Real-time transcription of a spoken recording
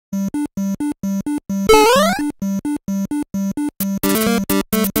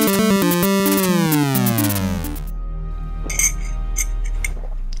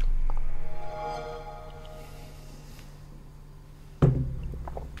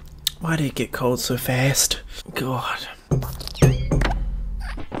Why did it get cold so fast? God.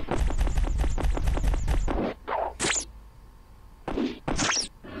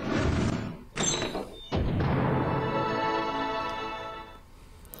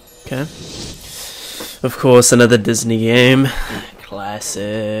 Okay. Of course, another Disney game.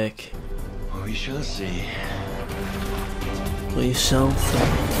 Classic. We shall see. We shall see.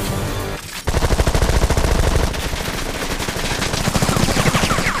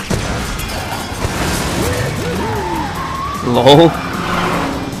 Lol.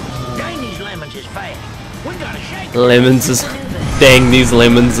 Dang, these lemons is fast. We gotta shake them. Lemons is... Dang, these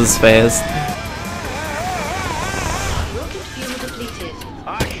lemons is fast. Rocket fuel depleted.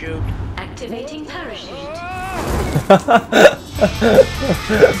 Ah, shoot. Activating parachute.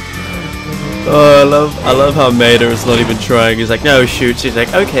 Oh, I love how Mater is not even trying. He's like, no, shoot. She's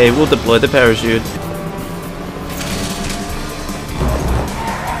like, okay, we'll deploy the parachute.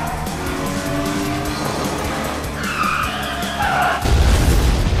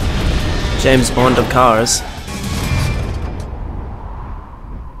 James Bond of cars.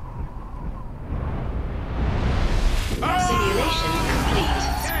 Simulation complete.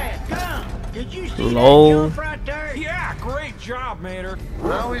 Hey, come. Did you see Lol. that jump right there? Yeah, great job, Mater.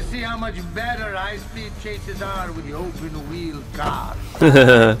 Now we see how much better high-speed chases are with the open-wheel car.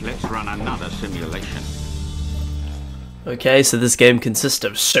 Let's run another simulation. Okay, so this game consists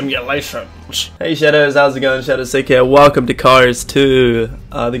of simulations. Hey Shadows, how's it going? Shadows Sick here. Welcome to Cars 2.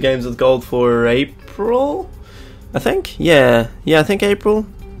 The game's with gold for April? I think? Yeah, I think April.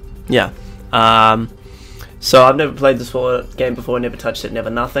 Yeah. So I've never played this game before, never touched it, never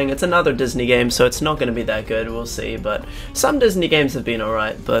nothing. It's another Disney game, so it's not going to be that good, we'll see. But some Disney games have been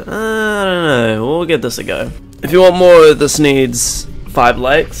alright, but I don't know. We'll give this a go. If you want more, this needs 5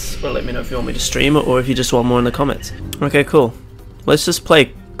 likes, or let me know if you want me to stream it, or if you just want more in the comments. Okay, cool. Let's just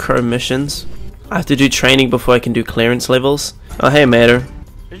play Crow missions. I have to do training before I can do clearance levels. Oh, hey, Mater.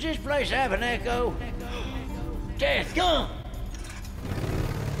 Does this place have an echo? Death, come.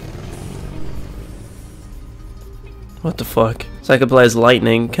 What the fuck? So I could play as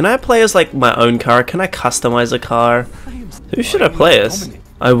Lightning. Can I play as, like, my own car? Can I customize a car? Who should I play as?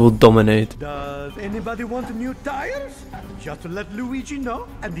 I will dominate. Does anybody want new tires? Just let Luigi know,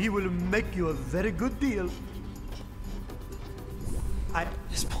 and he will make you a very good deal. I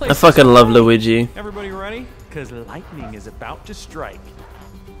fucking love Luigi. Everybody ready? Because lightning is about to strike.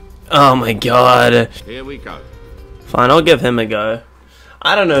 Oh my god. Here we go. Fine, I'll give him a go.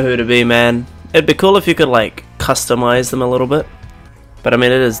 I don't know who to be, man. It'd be cool if you could, like, customize them a little bit. But I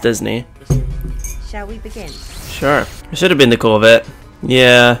mean, it is Disney. Shall we begin? Sure. It should have been the Corvette.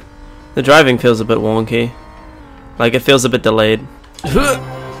 Yeah. The driving feels a bit wonky. Like, it feels a bit delayed. Oh,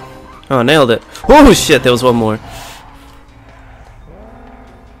 I nailed it. Oh shit, there was one more.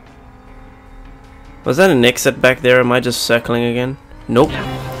 Was that an exit back there? Am I just circling again? Nope.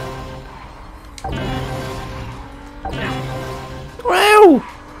 Wow!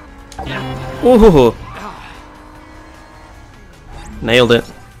 Ooh. Nailed it.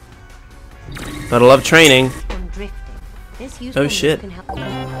 But I love training. Oh shit.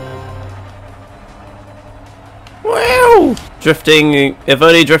 Wow! Drifting, if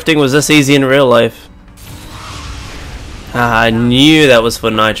only drifting was this easy in real life. Ah, I knew that was for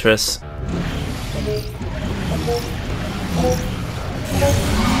nitrous.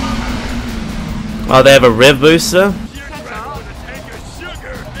 Oh, they have a rev booster?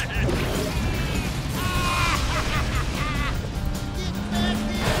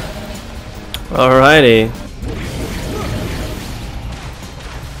 Alrighty.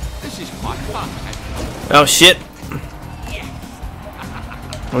 This is quite fun. Oh shit.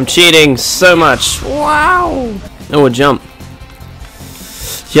 I'm cheating so much. Wow. Oh, a jump.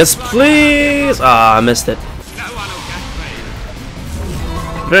 Yes, please. Ah, I missed it.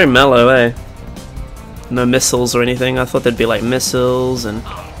 Very mellow, eh? No missiles or anything. I thought there'd be like missiles and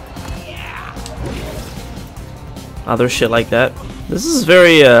other shit like that. This is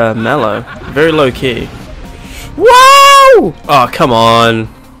very mellow, very low key. Wow! Oh, come on.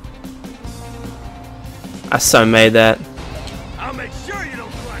 I so made that. I'll make sure you don't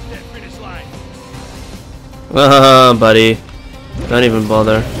cross that finish line. Buddy. Don't even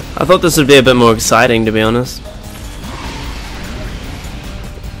bother. I thought this would be a bit more exciting, to be honest.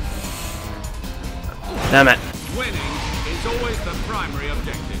 Damn it. Winning is always the primary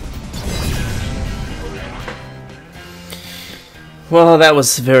objective. Well, that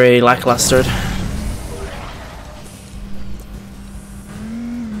was very lackluster.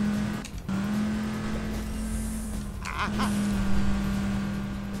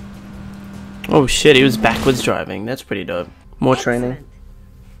 Oh shit, he was backwards driving. That's pretty dope. More training.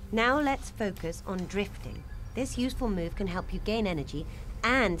 Now let's focus on drifting. This useful move can help you gain energy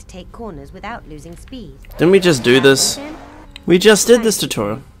and take corners without losing speed. Didn't we just do this? We just did this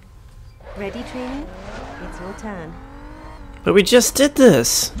tutorial. Ready, trainee? It's your turn. But we just did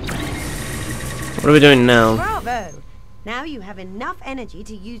this. What are we doing now? Bravo! Now you have enough energy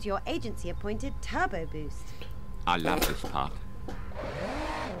to use your agency-appointed turbo boost. I love this part.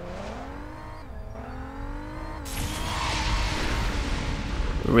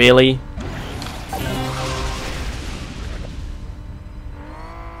 Really?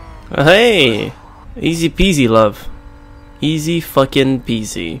 Oh, hey! Easy peasy, love. Easy fucking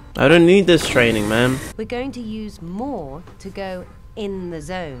peasy. I don't need this training, man. We're going to use more to go in the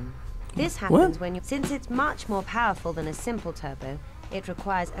zone. This happens when since it's much more powerful than a simple turbo, it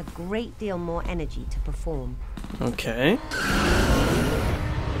requires a great deal more energy to perform. Okay.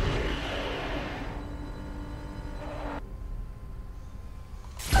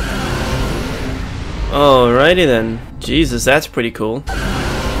 Alrighty then. Jesus, that's pretty cool.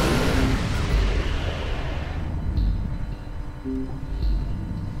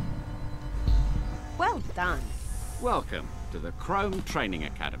 Well done. Welcome to the Chrome Training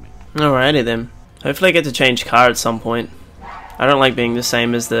Academy. Alrighty then. Hopefully I get to change car at some point. I don't like being the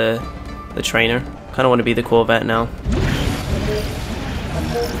same as the trainer. Kinda want to be the Corvette now.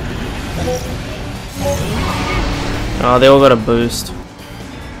 Oh, they all got a boost.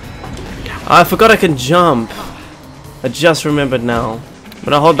 Oh, I forgot I can jump. I just remembered now. I'm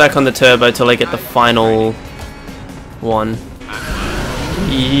gonna hold back on the turbo till I get the final one.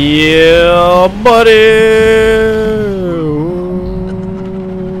 Yeah, buddy!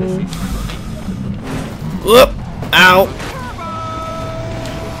 Whoop! Ow!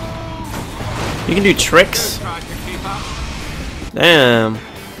 You can do tricks? Damn.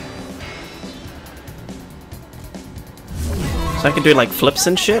 So I can do like flips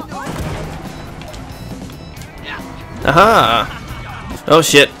and shit? Aha! Oh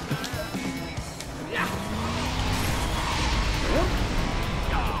shit.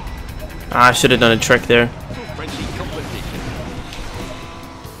 Ah, I should have done a trick there.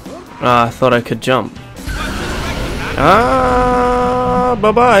 Ah, I thought I could jump. Ah,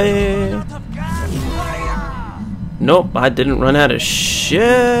 bye-bye. Nope, I didn't run out of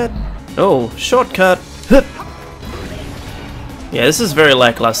shit. Oh, shortcut. Yeah, this is very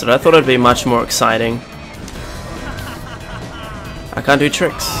lackluster. I thought it'd be much more exciting. I can't do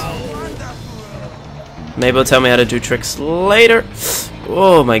tricks. Maybe it'll tell me how to do tricks later.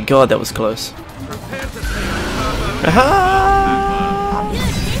 Oh my god, that was close. Aha!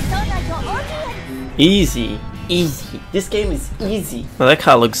 Easy. Easy. This game is easy. Oh, that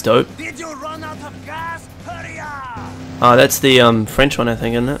car looks dope. Did you run out of gas? Hurry up! Oh, that's the French one, I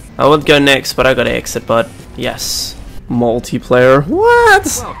think, isn't it? I would go next, but I gotta exit, but yes. Multiplayer.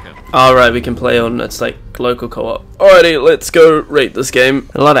 What? Alright, we can play on, it's like local co-op. Alrighty, let's go rate this game.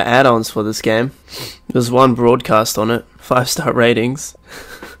 A lot of add-ons for this game. There's one broadcast on it. 5-star ratings.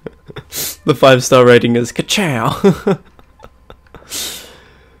 The 5-star rating is ka-chow.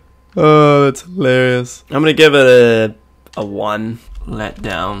 Oh, that's hilarious. I'm gonna give it a 1. Let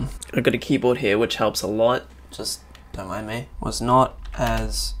down. I've got a keyboard here, which helps a lot. Just don't mind me. Was not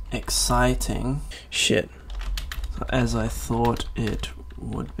as exciting. Shit. As I thought it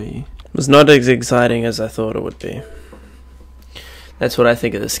would be. Was not as exciting as I thought it would be. That's what I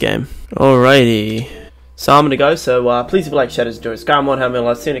think of this game. Alrighty. So I'm gonna go, so please if you like, shadows, enjoy, Scarmon, have me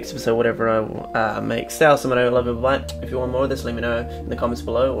a see you next episode, whatever I make. Stay awesome, I love you, bye. If you want more of this, let me know in the comments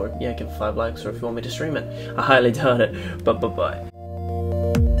below, or yeah, give it 5 likes, or if you want me to stream it. I highly doubt it, but bye.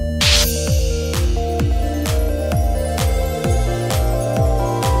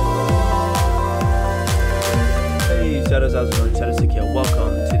 Hey Shadows, how's it going? Shadows here.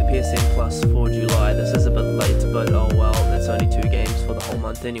 Welcome to the PSN Plus for July. This is a bit late, but oh well, that's only 2 games for the whole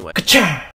month anyway. Ka-chow!